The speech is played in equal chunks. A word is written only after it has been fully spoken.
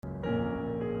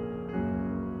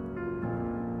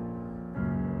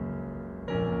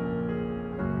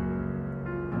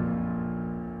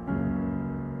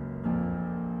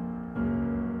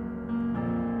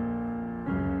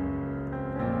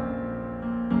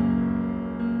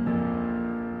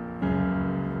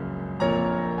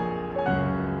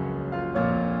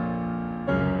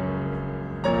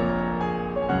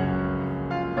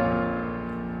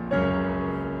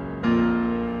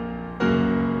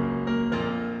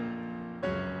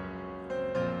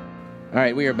All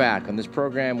right, we are back. On this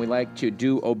program, we like to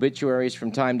do obituaries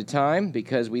from time to time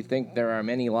because we think there are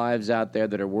many lives out there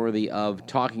that are worthy of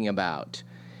talking about.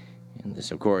 And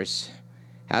this, of course,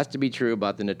 has to be true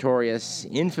about the notorious,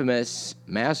 infamous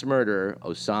mass murderer,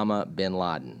 Osama bin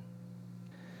Laden.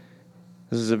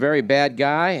 This is a very bad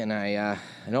guy, and I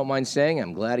don't mind saying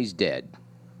I'm glad he's dead.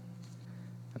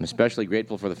 I'm especially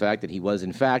grateful for the fact that he was,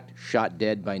 in fact, shot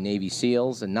dead by Navy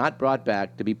SEALs and not brought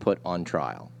back to be put on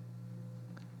trial.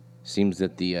 Seems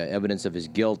that the evidence of his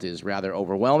guilt is rather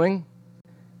overwhelming,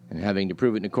 and having to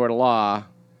prove it in a court of law,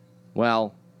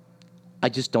 well, I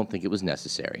just don't think it was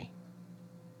necessary.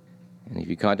 And if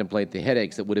you contemplate the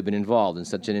headaches that would have been involved in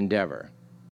such an endeavor,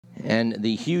 and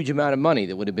the huge amount of money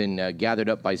that would have been gathered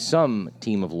up by some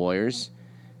team of lawyers,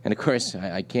 and of course,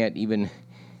 I can't even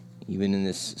in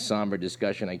this somber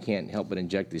discussion, I can't help but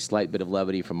inject a slight bit of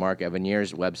levity from Mark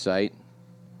Evaniers' website,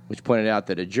 which pointed out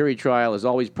that a jury trial is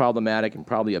always problematic and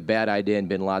probably a bad idea in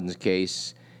bin Laden's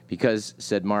case because,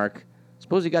 said Mark,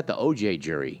 suppose he got the OJ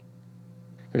jury.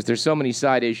 Because there's so many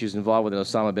side issues involved with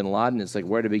Osama bin Laden, it's like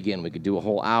where to begin. We could do a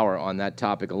whole hour on that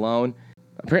topic alone.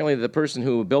 Apparently the person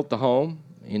who built the home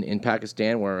in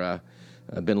Pakistan where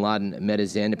bin Laden met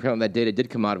his end, apparently that data did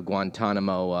come out of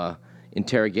Guantanamo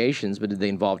interrogations, but did they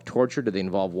involve torture? Did they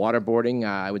involve waterboarding?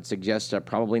 I would suggest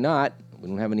probably not. We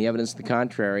don't have any evidence to the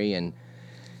contrary, and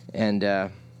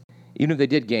even if they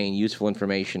did gain useful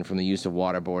information from the use of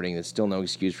waterboarding, there's still no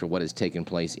excuse for what has taken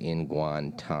place in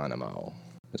Guantanamo.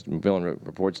 Mr. McMillan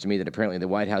reports to me that apparently the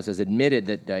White House has admitted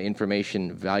that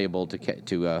information valuable to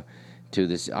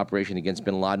this operation against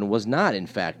bin Laden was not, in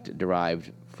fact,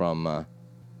 derived from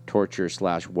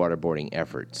torture/waterboarding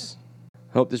efforts.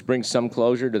 I hope this brings some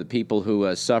closure to the people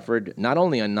who suffered not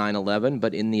only on 9/11,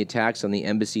 but in the attacks on the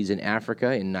embassies in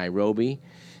Africa, in Nairobi,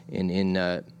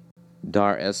 in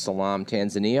Dar es Salaam,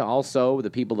 Tanzania. Also,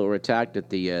 the people that were attacked at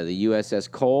the USS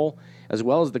Cole, as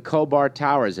well as the Khobar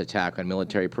Towers attack on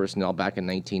military personnel back in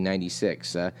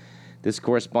 1996. This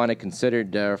correspondent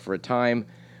considered for a time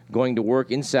going to work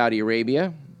in Saudi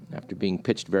Arabia after being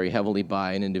pitched very heavily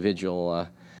by an individual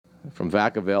from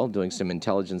Vacaville doing some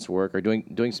intelligence work or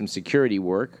doing some security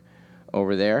work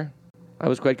over there. I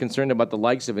was quite concerned about the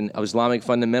likes of Islamic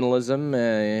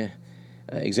fundamentalism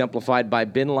exemplified by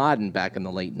bin Laden back in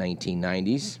the late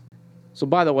 1990s. So,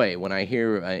 by the way, when I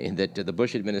hear that the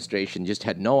Bush administration just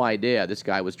had no idea this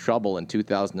guy was trouble in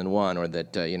 2001, or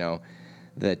that they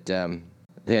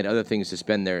had other things to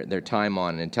spend their time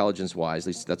on intelligence-wise, at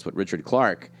least that's what Richard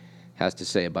Clark has to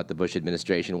say about the Bush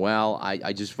administration, well,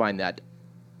 I just find that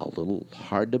a little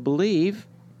hard to believe.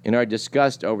 In our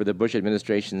disgust over the Bush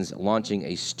administration's launching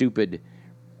a stupid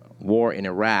war in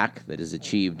Iraq that has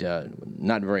achieved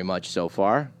not very much so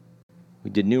far. We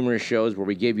did numerous shows where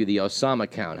we gave you the Osama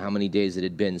count, how many days it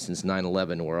had been since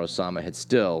 9/11 where Osama had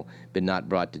still been not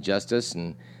brought to justice,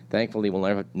 and thankfully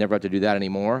we'll never have to do that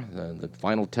anymore. The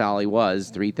final tally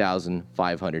was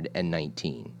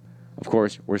 3,519. Of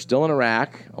course, we're still in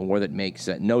Iraq, a war that makes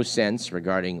no sense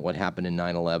regarding what happened in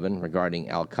 9/11, regarding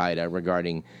Al-Qaeda,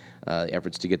 regarding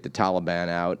efforts to get the Taliban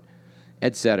out,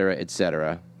 etc.,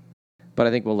 etc. But I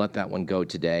think we'll let that one go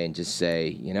today and just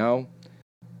say, he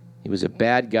was a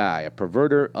bad guy, a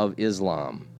perverter of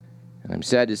Islam. And I'm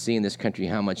sad to see in this country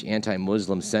how much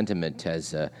anti-Muslim sentiment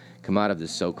has come out of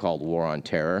this so-called war on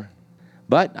terror.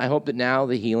 But I hope that now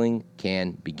the healing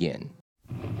can begin.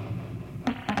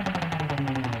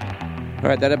 All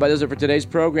right, that about does it for today's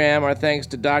program. Our thanks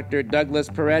to Dr. Douglas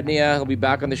Perednia. He'll be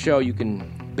back on the show. You can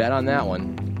bet on that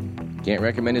one. Can't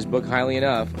recommend his book highly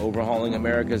enough, Overhauling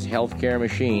America's Healthcare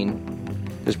Machine.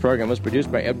 This program was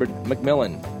produced by Edward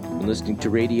McMillan. You're listening to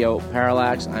Radio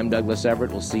Parallax. I'm Douglas Everett.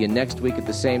 We'll see you next week at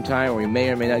the same time, where we may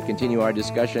or may not continue our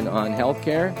discussion on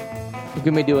healthcare.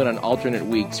 We may do it on alternate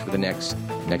weeks for the next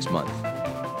month.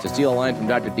 To steal a line from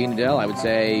Dr. Dean Adele, I would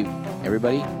say,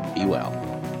 everybody, be well.